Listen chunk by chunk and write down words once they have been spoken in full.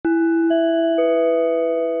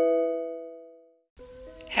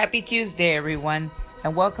Happy Tuesday, everyone,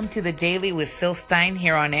 and welcome to the Daily with Sil Stein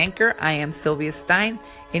here on Anchor. I am Sylvia Stein,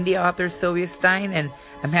 indie author Sylvia Stein, and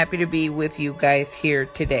I'm happy to be with you guys here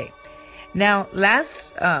today. Now,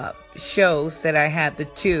 last shows that I had, the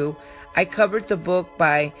two, I covered the book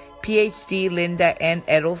by PhD Linda N.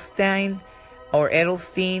 Edelstein, Writer's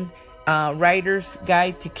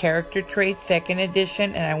Guide to Character Traits, second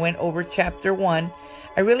edition, and I went over chapter 1.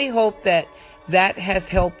 I really hope that has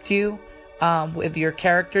helped you with your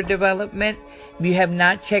character development. If you have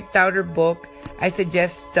not checked out her book, I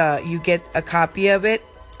suggest you get a copy of it.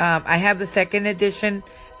 I have the second edition.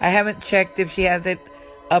 I haven't checked if she has it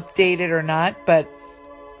updated or not, but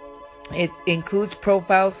it includes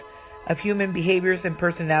profiles of human behaviors and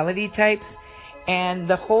personality types. And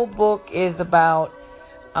the whole book is about,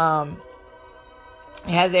 it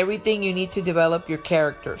has everything you need to develop your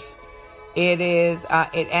characters. It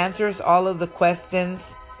answers all of the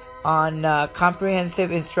questions on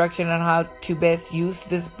comprehensive instruction on how to best use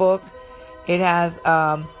this book. It has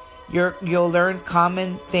you'll learn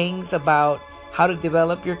common things about how to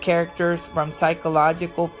develop your characters, from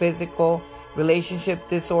psychological, physical, relationship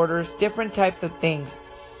disorders, different types of things.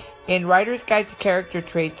 In Writer's Guide to Character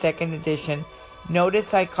Traits, second edition, noted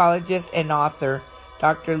psychologist and author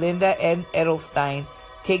Dr. Linda N. Edelstein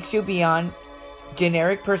takes you beyond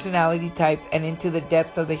generic personality types and into the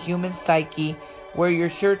depths of the human psyche, where you're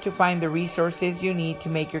sure to find the resources you need to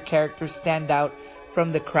make your character stand out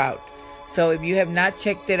from the crowd. So if you have not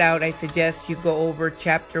checked it out, I suggest you go over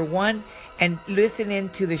chapter 1 and listen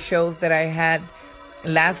into the shows that I had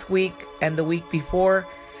last week and the week before.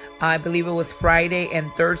 I believe it was Friday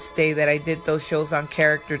and Thursday that I did those shows on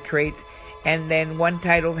character traits. And then one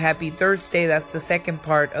titled Happy Thursday, that's the second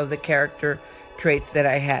part of the character traits that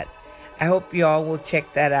I had. I hope you all will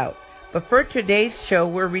check that out. But for today's show,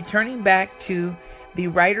 we're returning back to the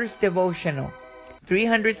Writer's Devotional,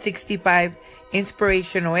 365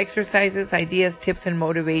 inspirational exercises, ideas, tips, and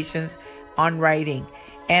motivations on writing.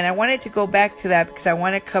 And I wanted to go back to that because I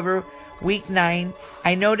want to cover week 9.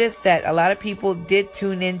 I noticed that a lot of people did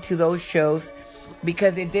tune into those shows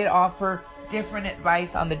because it did offer different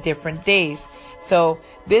advice on the different days. So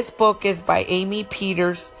this book is by Amy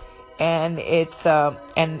Peters, and it's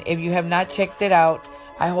and if you have not checked it out,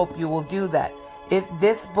 I hope you will do that.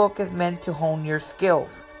 This book is meant to hone your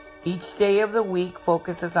skills. Each day of the week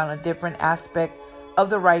focuses on a different aspect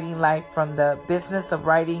of the writing life, from the business of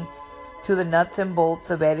writing to the nuts and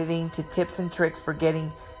bolts of editing to tips and tricks for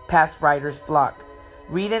getting past writer's block.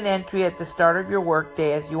 Read an entry at the start of your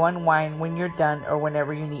workday as you unwind when you're done or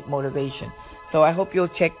whenever you need motivation. So I hope you'll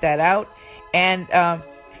check that out. And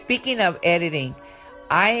speaking of editing,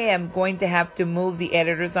 I am going to have to move the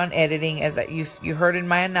editors on editing, as you heard in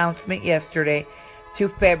my announcement yesterday, to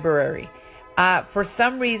February. For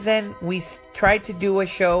some reason, we tried to do a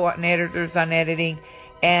show on editors on editing,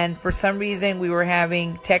 and for some reason, we were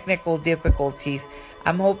having technical difficulties.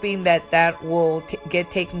 I'm hoping that will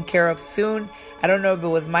get taken care of soon. I don't know if it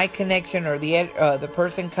was my connection or the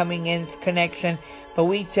person coming in's connection, but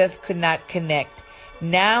we just could not connect.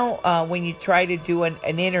 Now, when you try to do an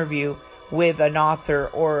interview with an author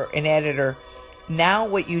or an editor, now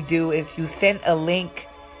what you do is you send a link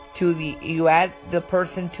to you add the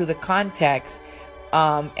person to the contacts,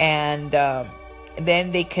 and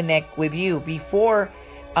then they connect with you. Before,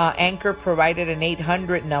 Anchor provided an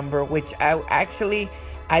 800 number, which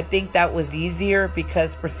I think that was easier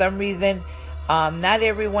because for some reason, not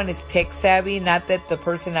everyone is tech savvy. Not that the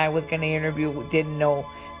person I was going to interview didn't know.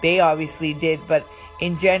 They obviously did, but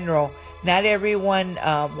in general, not everyone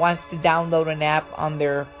wants to download an app on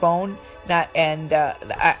their phone.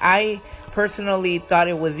 I personally thought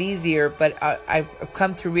it was easier, but I've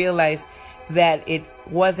come to realize that it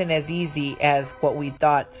wasn't as easy as what we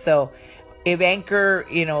thought. So if Anchor,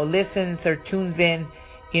 listens or tunes in,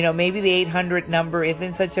 maybe the 800 number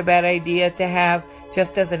isn't such a bad idea to have,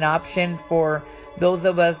 just as an option for those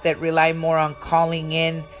of us that rely more on calling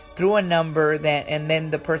in through a number and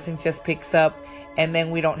then the person just picks up, and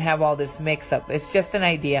then we don't have all this mix-up. It's just an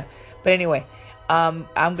idea. But anyway, I'm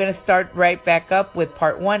going to start right back up with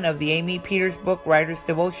part 1 of the Amy Peters book, Writer's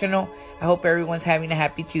Devotional. I hope everyone's having a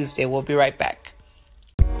happy Tuesday. We'll be right back.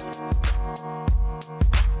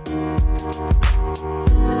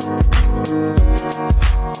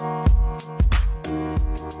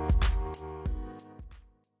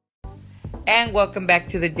 And welcome back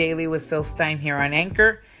to the Daily with Sil Stein here on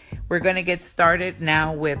Anchor. We're going to get started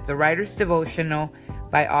now with the Writer's Devotional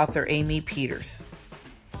by author Amy Peters.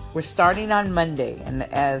 We're starting on Monday, and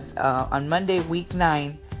as on Monday, week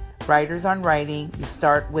 9, Writers on Writing, you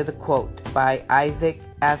start with a quote by Isaac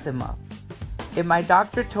Asimov. If my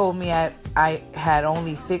doctor told me I had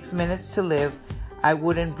only 6 minutes to live, I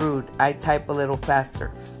wouldn't brood. I'd type a little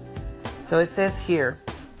faster. So it says here,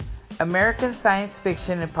 American science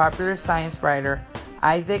fiction and popular science writer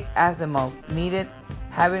Isaac Asimov needed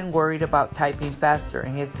having worried about typing faster.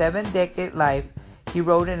 In his 7-decade life, he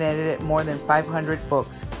wrote and edited more than 500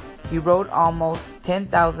 books. He wrote almost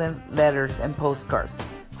 10,000 letters and postcards.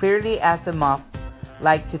 Clearly, Asimov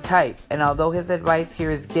liked to type, and although his advice here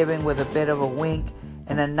is given with a bit of a wink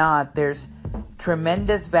and a nod, there's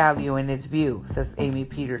tremendous value in his view, says Amy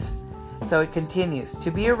Peters. So it continues. To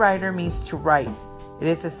be a writer means to write. It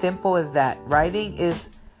is as simple as that. Writing is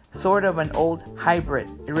sort of an old hybrid.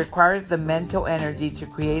 It requires the mental energy to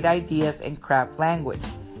create ideas and craft language.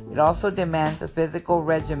 It also demands a physical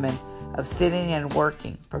regimen of sitting and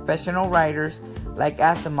working. Professional writers like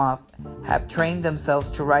Asimov have trained themselves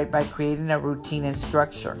to write by creating a routine and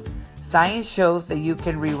structure. Science shows that you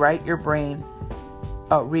can rewire your brain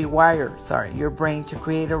to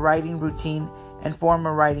create a writing routine and form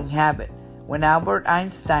a writing habit. When Albert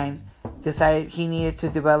Einstein decided he needed to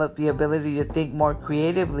develop the ability to think more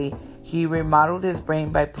creatively, he remodeled his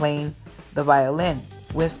brain by playing the violin.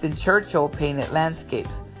 Winston Churchill painted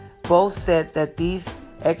landscapes. Both said that these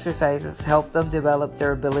exercises helped them develop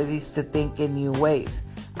their abilities to think in new ways.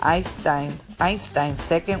 Einstein's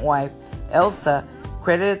second wife, Elsa,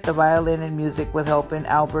 credited the violin and music with helping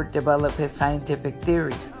Albert develop his scientific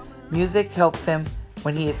theories. Music helps him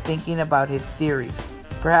when he is thinking about his theories.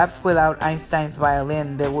 Perhaps without Einstein's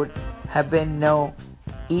violin, there would have been no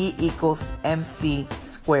E equals MC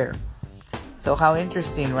squared. So how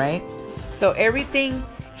interesting, right? So everything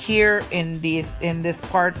here in this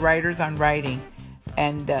part, Writers on Writing,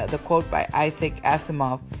 and the quote by Isaac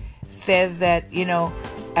Asimov says that,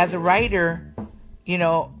 as a writer,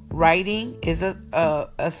 writing is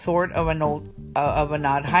a sort of an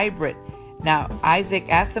odd hybrid. Now, Isaac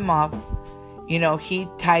Asimov, he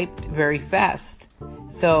typed very fast.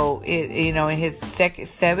 So, in his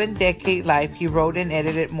 7-decade life, he wrote and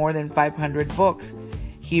edited more than 500 books.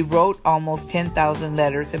 He wrote almost 10,000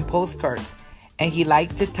 letters and postcards. And he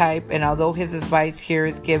liked to type, and although his advice here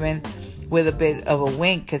is given with a bit of a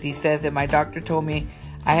wink, because he says that my doctor told me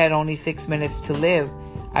I had only 6 minutes to live,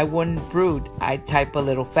 I wouldn't brood. I'd type a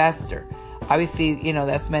little faster. Obviously,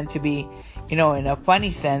 that's meant to be, in a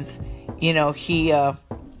funny sense.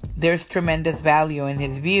 There's tremendous value in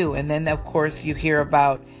his view. And then, of course, you hear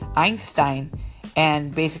about Einstein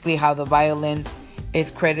and basically how the violin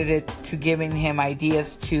is credited to giving him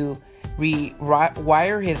ideas to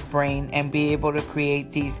rewire his brain and be able to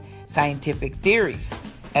create these scientific theories.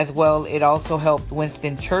 As well, it also helped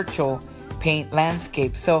Winston Churchill paint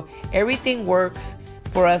landscapes. So everything works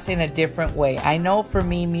for us in a different way. I know for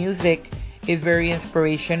me, music is very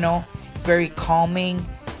inspirational. It's very calming.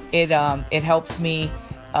 It helps me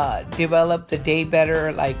develop the day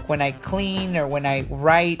better, like when I clean or when I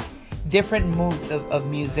write, different moods of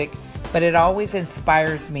music. But it always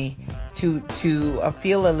inspires me to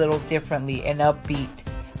feel a little differently and upbeat.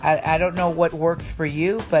 I don't know what works for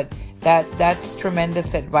you, but that's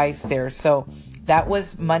tremendous advice there. So that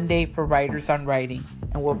was Monday for Writers on Writing,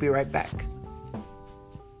 and we'll be right back.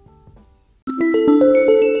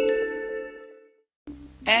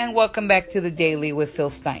 And welcome back to the Daily with Syl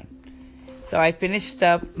Stein. So I finished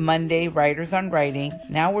up Monday, Writers on Writing.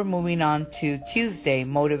 Now we're moving on to Tuesday,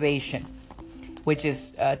 Motivation, which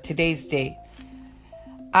is today's day.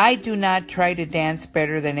 I do not try to dance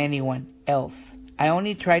better than anyone else. I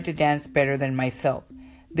only try to dance better than myself.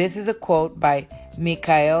 This is a quote by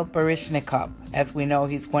Mikhail Baryshnikov. As we know,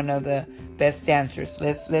 he's one of the best dancers.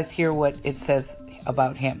 Let's hear what it says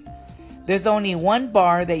about him. There's only one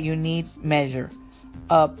bar that you need measure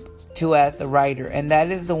up to as a writer, and that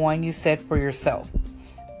is the one you set for yourself.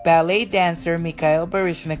 Ballet dancer Mikhail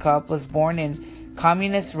Baryshnikov was born in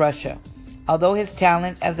communist Russia. Although his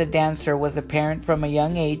talent as a dancer was apparent from a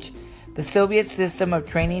young age, the Soviet system of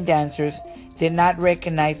training dancers did not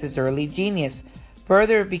recognize his early genius.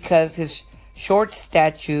 Further, because his short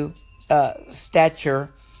stature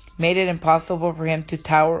made it impossible for him to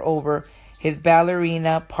tower over his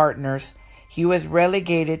ballerina partners, he was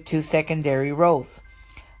relegated to secondary roles.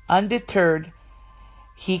 Undeterred,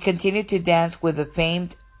 he continued to dance with the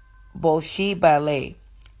famed Bolshoi Ballet,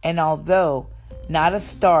 and although not a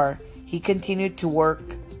star, he continued to work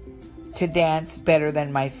to dance better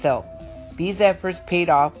than myself. These efforts paid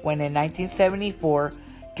off when in 1974,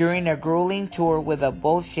 during a grueling tour with the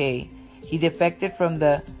Bolshoi, he defected from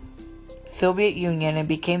the Soviet Union and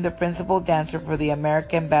became the principal dancer for the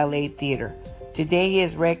American Ballet Theater. Today he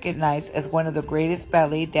is recognized as one of the greatest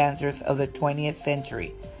ballet dancers of the 20th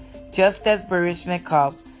century. Just as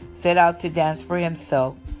Baryshnikov set out to dance for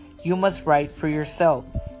himself, you must write for yourself.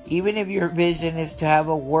 Even if your vision is to have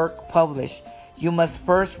a work published, you must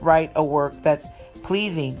first write a work that's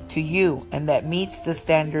pleasing to you and that meets the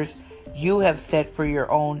standards you have set for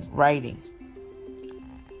your own writing.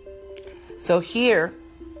 So here,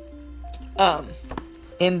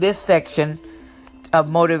 in this section of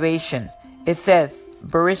motivation, it says,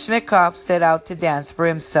 Baryshnikov set out to dance for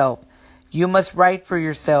himself. You must write for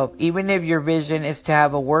yourself. Even if your vision is to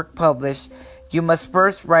have a work published, you must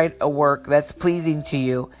first write a work that's pleasing to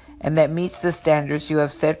you and that meets the standards you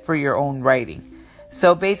have set for your own writing.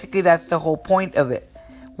 So basically, that's the whole point of it.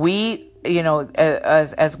 We,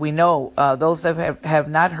 as we know, those that have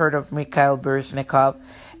not heard of Mikhail Baryshnikov,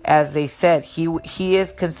 as they said, he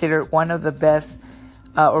is considered one of the best,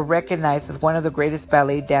 or recognized as one of the greatest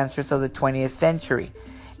ballet dancers of the 20th century.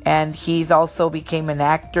 And he's also became an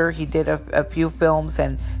actor. He did a few films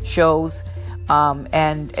and shows. But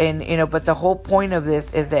the whole point of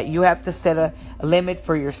this is that you have to set a limit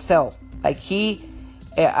for yourself. Like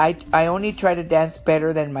I only try to dance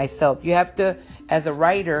better than myself. You have to, as a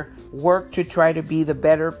writer, work to try to be the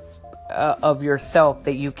better of yourself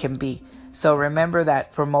that you can be. So remember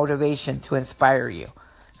that for motivation, to inspire you.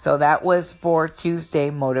 So that was for Tuesday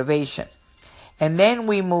motivation. And then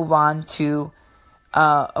we move on to,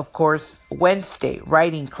 of course, Wednesday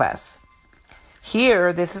writing class.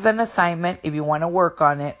 Here, this is an assignment if you want to work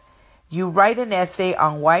on it. You write an essay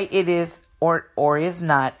on why it is or is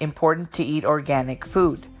not important to eat organic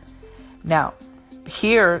food. Now,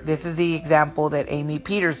 here, this is the example that Amy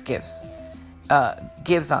Peters gives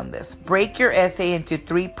on this. Break your essay into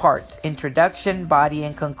 3 parts: introduction, body,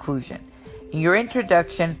 and conclusion. In your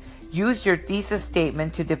introduction, use your thesis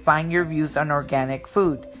statement to define your views on organic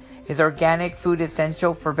food. Is organic food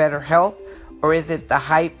essential for better health, or is it the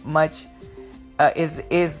hype much?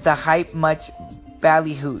 Is the hype much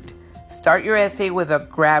ballyhooed? Start your essay with a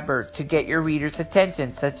grabber to get your reader's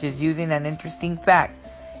attention, such as using an interesting fact.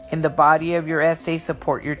 In the body of your essay,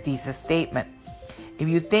 support your thesis statement. If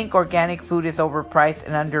you think organic food is overpriced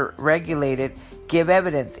and under-regulated, give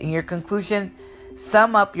evidence. In your conclusion,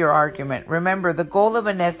 sum up your argument. Remember, the goal of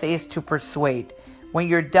an essay is to persuade. When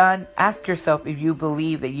you're done, ask yourself if you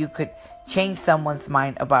believe that you could change someone's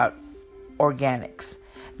mind about organics.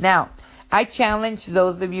 Now, I challenge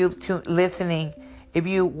those of you listening, if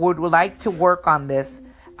you would like to work on this,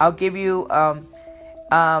 I'll give you,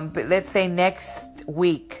 let's say next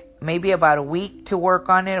week, maybe about a week to work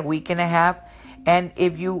on it, a week and a half. And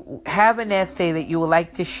if you have an essay that you would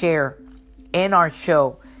like to share in our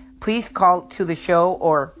show, please call to the show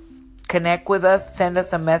or connect with us, send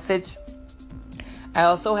us a message. I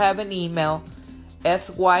also have an email,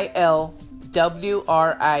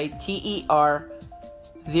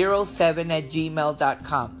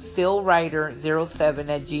 sylwriter07@gmail.com,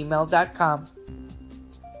 sylwriter07@gmail.com.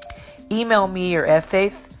 Email me your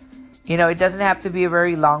essays. It doesn't have to be a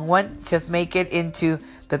very long one. Just make it into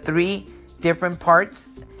the 3 different parts,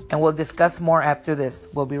 and we'll discuss more after this.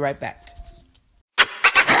 We'll be right back.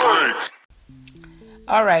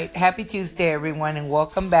 All right, happy Tuesday, everyone, and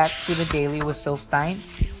welcome back to the Daily with Syl Stein.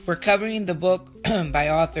 We're covering the book by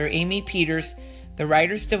author Amy Peters, The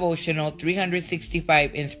Writer's Devotional,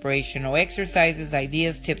 365 Inspirational Exercises,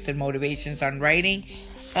 Ideas, Tips, and Motivations on Writing.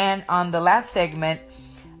 And on the last segment,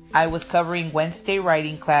 I was covering Wednesday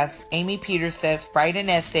writing class. Amy Peters says, write an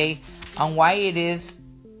essay on why it is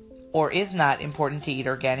or is not important to eat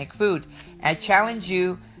organic food. I challenge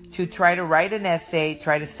you to try to write an essay,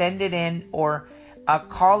 try to send it in, or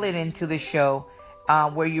call it into the show,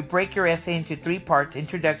 where you break your essay into 3 parts: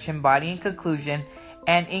 introduction, body, and conclusion.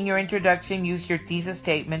 And in your introduction, use your thesis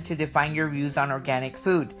statement to define your views on organic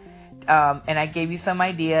food. And I gave you some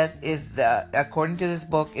ideas. According to this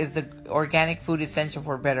book, is the organic food essential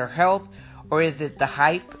for better health, or is it the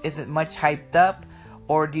hype? Is it much hyped up,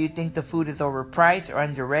 or do you think the food is overpriced or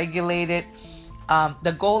underregulated?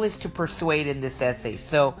 The goal is to persuade in this essay.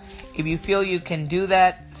 So if you feel you can do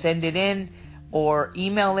that, send it in or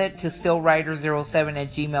email it to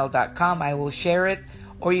sylwriter07@gmail.com. I will share it,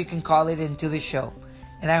 or you can call it into the show.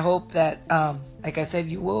 And I hope that, like I said,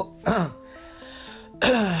 you will,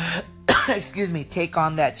 take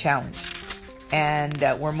on that challenge. And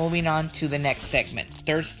we're moving on to the next segment,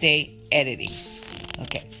 Thursday editing.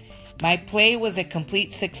 Okay. My play was a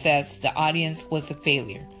complete success. The audience was a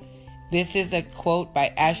failure. This is a quote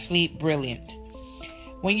by Ashley Brilliant.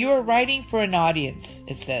 When you are writing for an audience,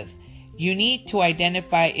 it says, you need to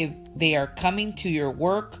identify if they are coming to your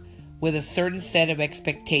work with a certain set of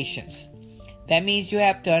expectations. That means you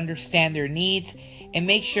have to understand their needs and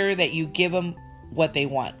make sure that you give them what they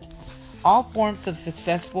want. All forms of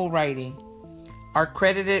successful writing are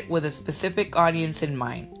credited with a specific audience in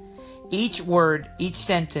mind. Each word, each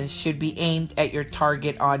sentence should be aimed at your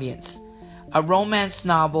target audience. A romance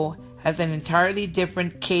novel has an entirely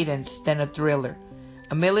different cadence than a thriller.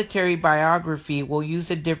 A military biography will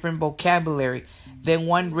use a different vocabulary than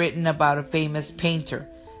one written about a famous painter.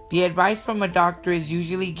 The advice from a doctor is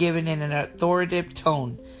usually given in an authoritative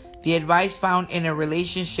tone. The advice found in a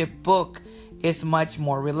relationship book is much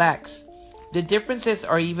more relaxed. The differences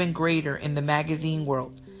are even greater in the magazine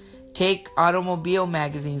world. Take automobile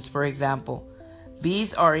magazines, for example.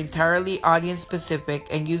 These are entirely audience-specific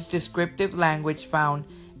and use descriptive language found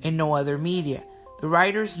in no other media. The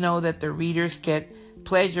writers know that the readers get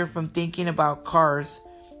pleasure from thinking about cars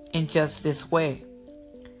in just this way.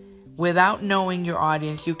 Without knowing your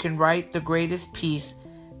audience, you can write the greatest piece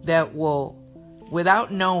that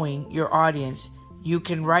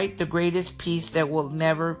will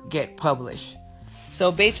never get published.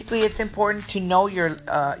 So basically, it's important to know your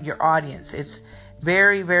audience. It's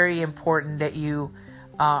very, very important that you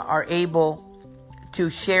are able to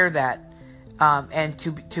share that and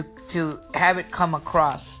to have it come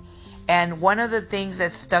across. And one of the things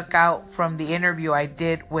that stuck out from the interview I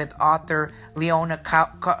did with author Leona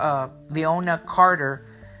Carter,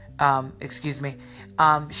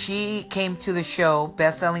 she came to the show,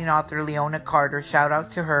 best-selling author Leona Carter, shout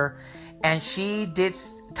out to her, and she did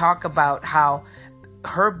talk about how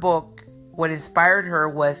her book, what inspired her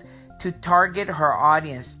was to target her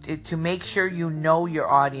audience, to make sure you know your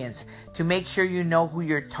audience, to make sure you know who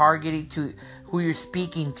you're targeting to, who you're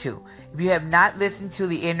speaking to. If you have not listened to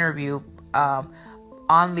the interview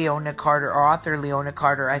on Leona Carter, or author Leona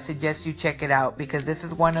Carter, I suggest you check it out, because this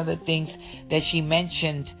is one of the things that she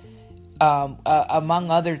mentioned,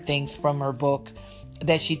 among other things from her book,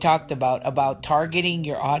 that she talked about targeting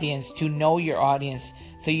your audience, to know your audience,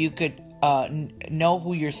 so you could know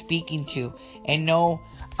who you're speaking to, and know,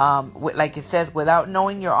 like it says, without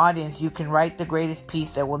knowing your audience, you can write the greatest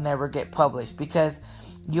piece that will never get published, because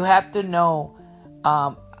you have to know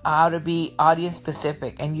how to be audience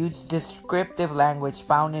specific and use descriptive language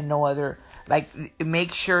found in no other. Like,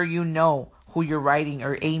 make sure you know who you're writing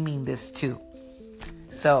or aiming this to.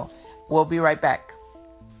 So we'll be right back.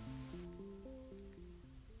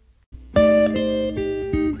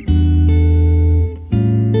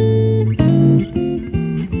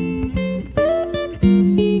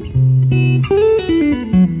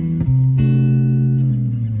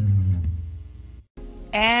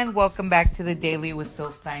 And welcome back to the Daily with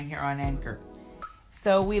Syl Stein here on Anchor.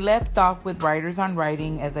 So we left off with Writers on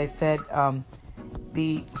Writing. As I said,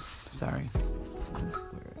 we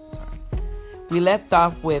left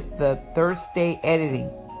off with the Thursday editing,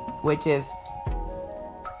 which is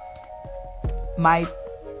my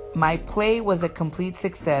play was a complete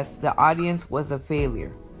success. The audience was a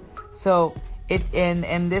failure. So it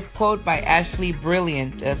in this quote by Ashley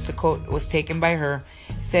Brilliant, as the quote was taken by her,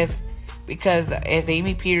 says, because as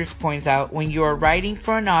Amy Peters points out, when you are writing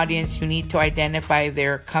for an audience, you need to identify if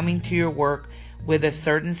they're coming to your work with a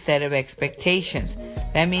certain set of expectations.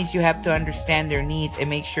 That means you have to understand their needs and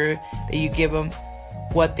make sure that you give them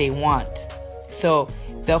what they want. So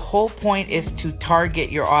the whole point is to target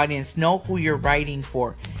your audience, know who you're writing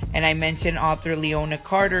for. And I mentioned author Leona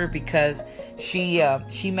Carter because she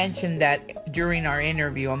mentioned that during our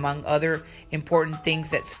interview, among other important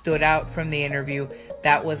things that stood out from the interview.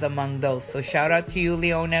 That was among those. So shout out to you,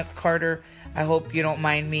 Leona Carter. I hope you don't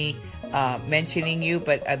mind me mentioning you,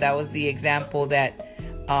 but that was the example that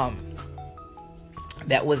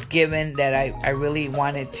that was given, that I really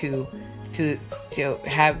wanted to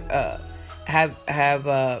have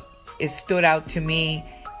it stood out to me.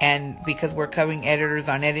 And because we're covering editors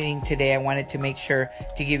on editing today, I wanted to make sure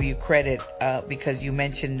to give you credit because you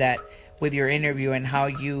mentioned that with your interview and how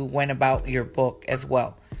you went about your book as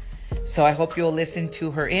well. So I hope you'll listen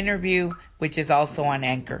to her interview, which is also on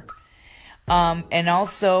Anchor. And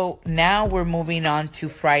also, now we're moving on to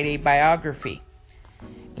Friday biography.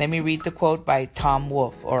 Let me read the quote by Tom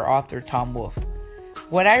Wolfe, or author Tom Wolfe.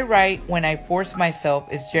 What I write when I force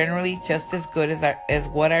myself is generally just as good as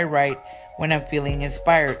what I write when I'm feeling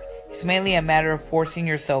inspired. It's mainly a matter of forcing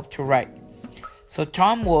yourself to write. So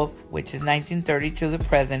Tom Wolfe, which is 1930 to the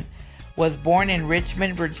present, was born in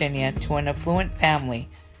Richmond, Virginia, to an affluent family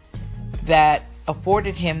that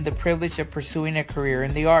afforded him the privilege of pursuing a career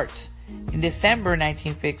in the arts. In December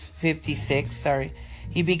 1956,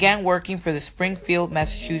 he began working for the Springfield,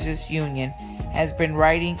 Massachusetts Union, and has been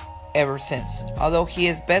writing ever since. Although he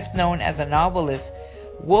is best known as a novelist,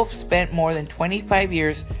 Wolfe spent more than 25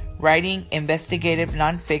 years writing investigative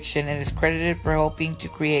nonfiction and is credited for helping to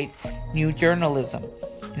create new journalism.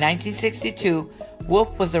 In 1962,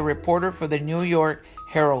 Wolfe was a reporter for the New York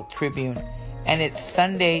Herald Tribune and its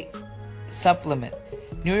Sunday supplement,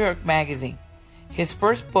 New York Magazine. His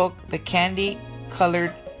first book, The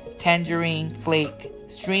Candy-Colored Tangerine Flake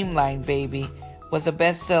Streamline Baby, was a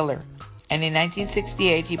bestseller, and in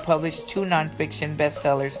 1968 he published 2 nonfiction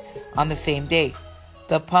bestsellers on the same day,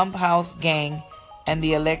 The Pump House Gang and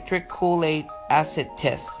The Electric Kool-Aid Acid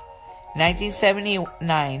Test. In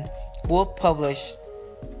 1979, Wolfe published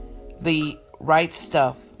The Right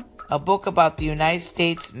Stuff, a book about the United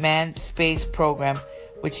States manned space program,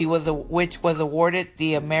 which was awarded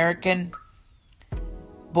the American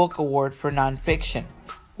Book Award for nonfiction.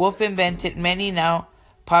 Wolfe invented many now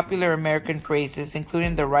popular American phrases,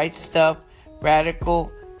 including the right stuff,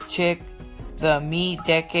 radical, chick, the me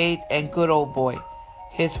decade, and good old boy.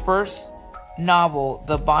 His first novel,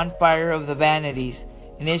 The Bonfire of the Vanities,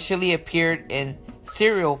 initially appeared in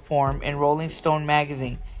serial form in Rolling Stone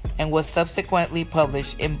magazine and was subsequently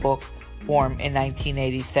published in book form in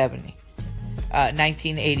 1987.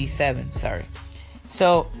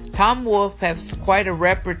 So Tom Wolfe has quite a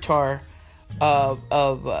repertoire of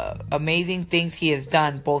amazing things he has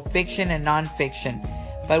done, both fiction and nonfiction.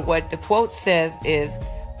 But what the quote says is,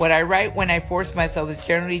 "What I write when I force myself is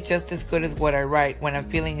generally just as good as what I write. When I'm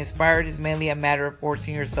feeling inspired, is mainly a matter of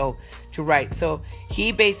forcing yourself to write." So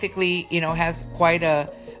he basically, has quite a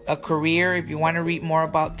career. If you want to read more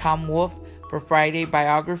about Tom Wolfe for Friday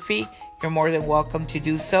Biography, you're more than welcome to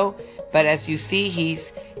do so. But as you see,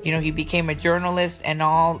 he became a journalist, and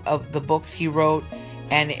all of the books he wrote,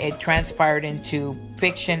 and it transpired into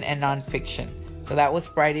fiction and nonfiction. So that was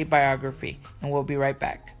Friday Biography, and we'll be right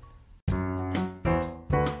back.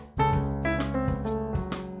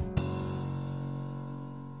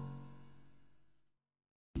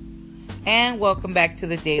 And welcome back to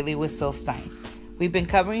the Daily with Syl Stein. We've been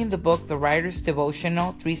covering the book The Writer's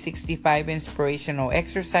Devotional, 365 Inspirational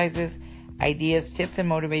Exercises, Ideas, Tips, and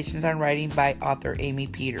Motivations on Writing by author Amy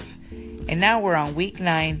Peters. And now we're on week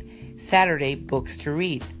 9, Saturday, Books to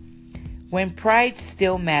Read. When Pride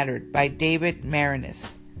Still Mattered by David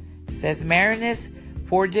Maraniss. It says, Maraniss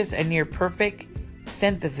forges a near-perfect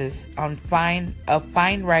synthesis of fine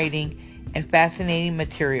writing and fascinating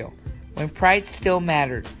material. When Pride Still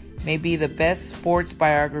Mattered may be the best sports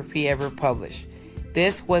biography ever published.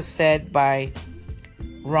 This was said by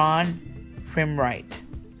Ron Primwright.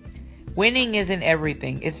 Winning isn't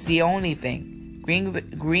everything, it's the only thing,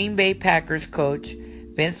 Green Bay Packers coach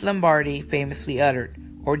Vince Lombardi famously uttered.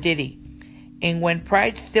 Or did he? In When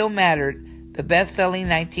Pride Still Mattered, the best-selling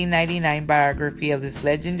 1999 biography of this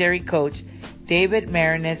legendary coach, David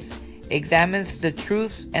Maraniss examines the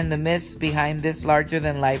truths and the myths behind this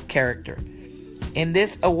larger-than-life character. In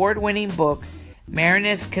this award-winning book,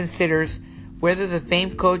 Maraniss considers whether the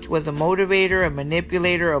famed coach was a motivator, a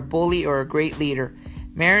manipulator, a bully, or a great leader.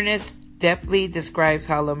 Maraniss deftly describes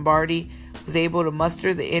how Lombardi was able to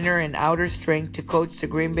muster the inner and outer strength to coach the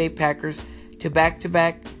Green Bay Packers to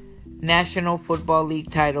back-to-back National Football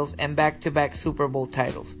League titles and back-to-back Super Bowl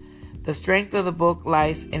titles. The strength of the book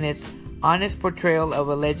lies in its honest portrayal of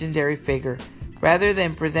a legendary figure, rather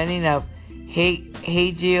than presenting a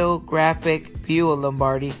hagiographic view of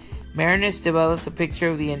Lombardi. Maraniss develops a picture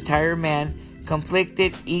of the entire man,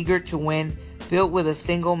 conflicted, eager to win, built with a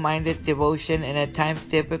single-minded devotion, and at times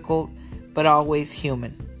difficult, but always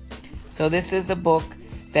human. So this is a book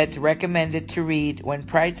that's recommended to read, When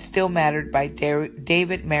Pride Still Mattered by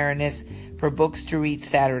David Maraniss, for Books to Read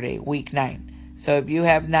Saturday, week 9. So if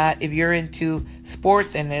you're into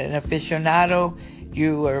sports and an aficionado,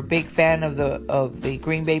 you are a big fan of the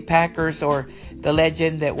Green Bay Packers or the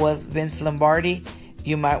legend that was Vince Lombardi,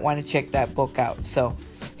 you might want to check that book out. So,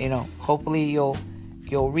 hopefully you'll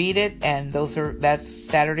read it, and that's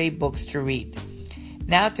Saturday Books to Read.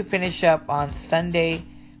 Now to finish up on Sunday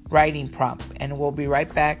writing prompt, and we'll be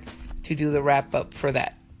right back to do the wrap up for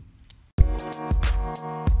that.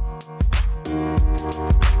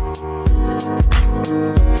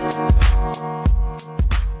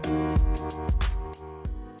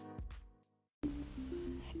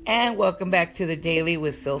 And welcome back to the Daily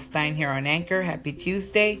with Syl Stein here on Anchor. Happy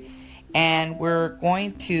Tuesday. And we're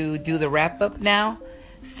going to do the wrap up now.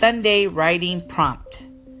 Sunday writing prompt.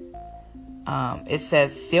 It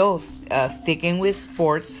says, still sticking with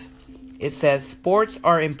sports, it says, sports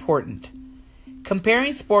are important.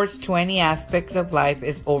 Comparing sports to any aspect of life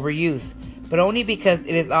is overused, but only because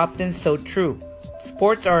it is often so true.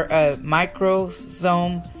 Sports are a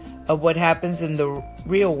microcosm of what happens in the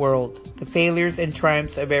real world, the failures and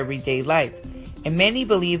triumphs of everyday life. And many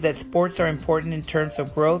believe that sports are important in terms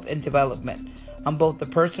of growth and development on both the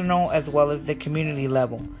personal as well as the community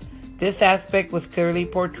level. This aspect was clearly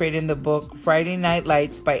portrayed in the book Friday Night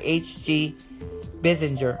Lights by H.G.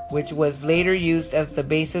 Bissinger, which was later used as the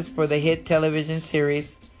basis for the hit television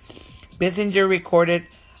series. Bissinger recorded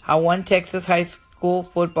how one Texas high school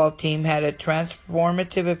football team had a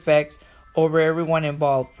transformative effect over everyone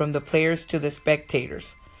involved, from the players to the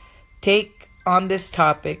spectators. Take on this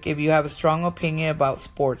topic if you have a strong opinion about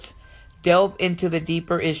sports. Delve into the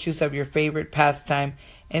deeper issues of your favorite pastime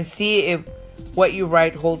and see if what you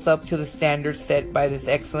write holds up to the standards set by this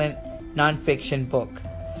excellent nonfiction book.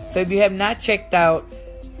 So if you have not checked out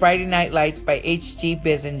Friday Night Lights by H.G.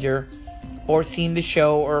 Bissinger, or seen the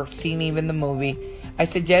show, or seen even the movie, I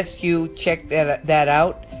suggest you check that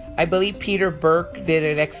out. I believe Peter Burke did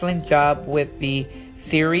an excellent job with the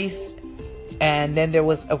series, and then there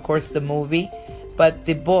was, of course, the movie. But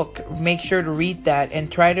the book, make sure to read that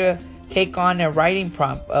and try to take on a writing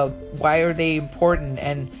prompt of why are they important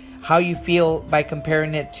and how you feel by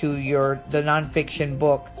comparing it to the nonfiction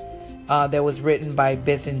book that was written by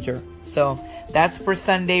Bissinger. So that's for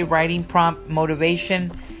Sunday writing prompt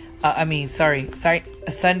motivation.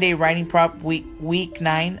 Sunday writing prompt week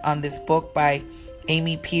 9 on this book by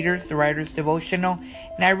Amy Peters, the Writer's Devotional.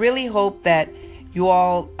 And I really hope that you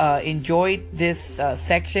all enjoyed this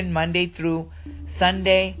section Monday through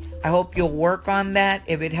Sunday. I hope you'll work on that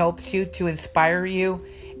if it helps you to inspire you.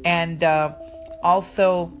 And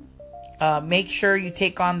also make sure you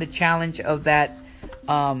take on the challenge of that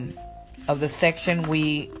of the section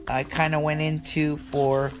I kind of went into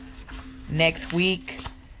for next week,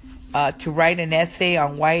 to write an essay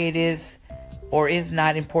on why it is or is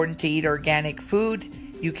not important to eat organic food.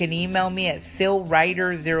 You can email me at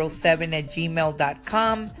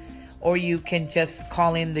sillwriter07@gmail.com, or you can just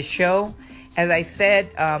call in the show. As I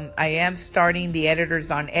said, I am starting the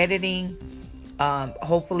editors on editing,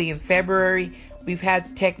 hopefully in February. We've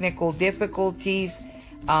had technical difficulties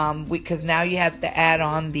because now you have to add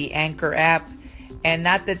on the Anchor app. And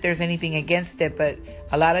not that there's anything against it, but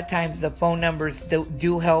a lot of times the phone numbers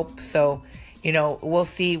do help. So, we'll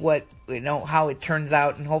see how it turns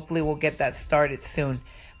out, and hopefully we'll get that started soon.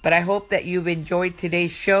 But I hope that you've enjoyed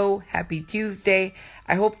today's show. Happy Tuesday.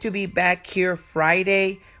 I hope to be back here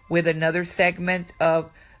Friday with another segment of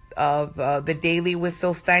the Daily with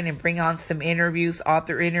Silstein, and bring on some interviews,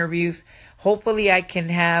 author interviews. Hopefully I can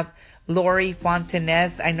have Lori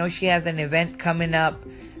Fontanez. I know she has an event coming up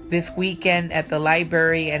this weekend at the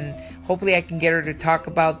library, and hopefully I can get her to talk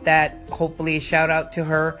about that. Hopefully a shout out to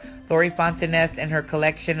her, Lori Fontanez, and her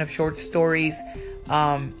collection of short stories,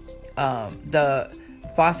 the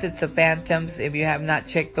Faucets of Phantoms. If you have not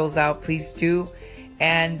checked those out, please do.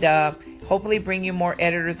 And hopefully bring you more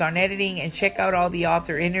editors on editing, and check out all the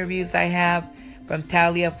author interviews I have from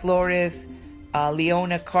Talia Flores,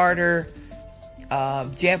 Leona Carter,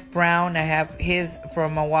 Jeff Brown. I have his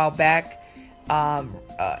from a while back.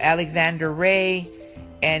 Alexander Ray,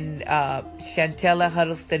 and Chantella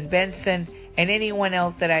Huddleston Benson, and anyone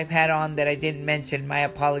else that I've had on that I didn't mention. My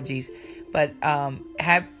apologies. But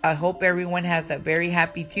I hope everyone has a very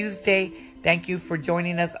happy Tuesday. Thank you for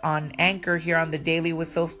joining us on Anchor here on the Daily with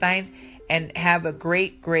Silstein, and have a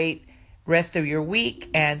great rest of your week.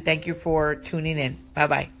 And thank you for tuning in.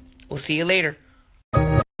 Bye-bye. We'll see you later.